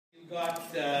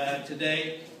got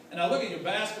today. And I look at your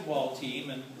basketball team,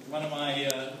 and one of my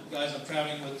guys I'm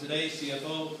traveling with today,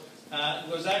 CFO,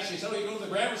 was actually, so you go to the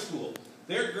grammar school.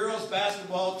 Their girls'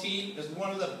 basketball team is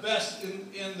one of the best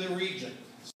in the region.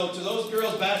 So to those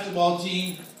girls' basketball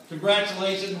team,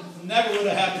 congratulations. Never would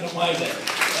have happened in my day.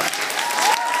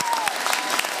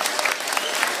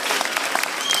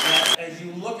 As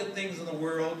you look at things in the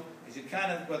world, as you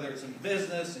kind of, whether it's in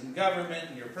business, in government,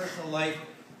 in your personal life,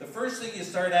 the first thing you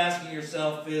start asking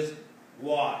yourself is,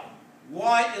 why?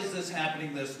 Why is this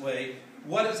happening this way?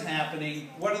 What is happening?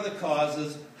 What are the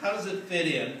causes? How does it fit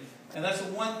in? And that's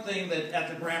the one thing that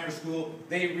at the grammar school,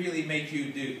 they really make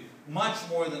you do, much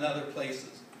more than other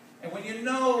places. And when you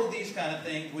know these kind of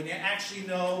things, when you actually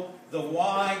know the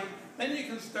why, then you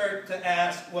can start to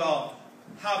ask, well,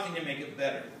 how can you make it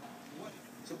better?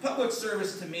 So public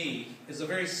service to me is a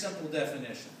very simple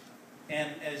definition. And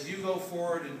as you go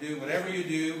forward and do whatever you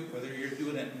do, whether you're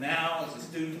doing it now as a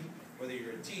student, whether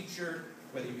you're a teacher,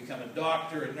 whether you become a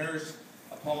doctor, a nurse,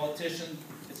 a politician,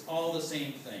 it's all the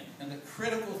same thing. And the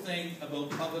critical thing about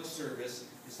public service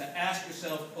is to ask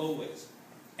yourself always,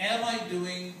 am I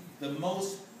doing the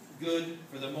most good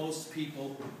for the most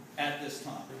people at this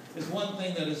time? There's one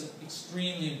thing that is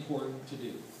extremely important to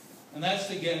do, and that's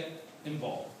to get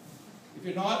involved. If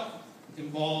you're not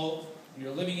involved,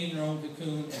 you're living in your own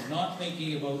cocoon and not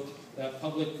thinking about that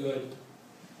public good,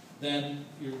 then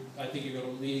I think you're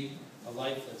going to lead a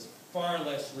life that's far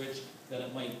less rich than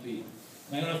it might be.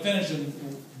 And I'm going to finish,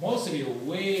 and most of you are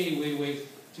way, way, way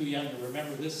too young to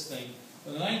remember this thing.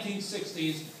 In the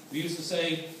 1960s, we used to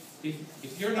say,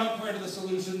 if you're not part of the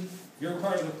solution, you're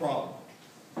part of the problem.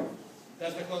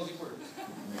 That's my closing word.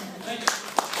 Thank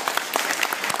you.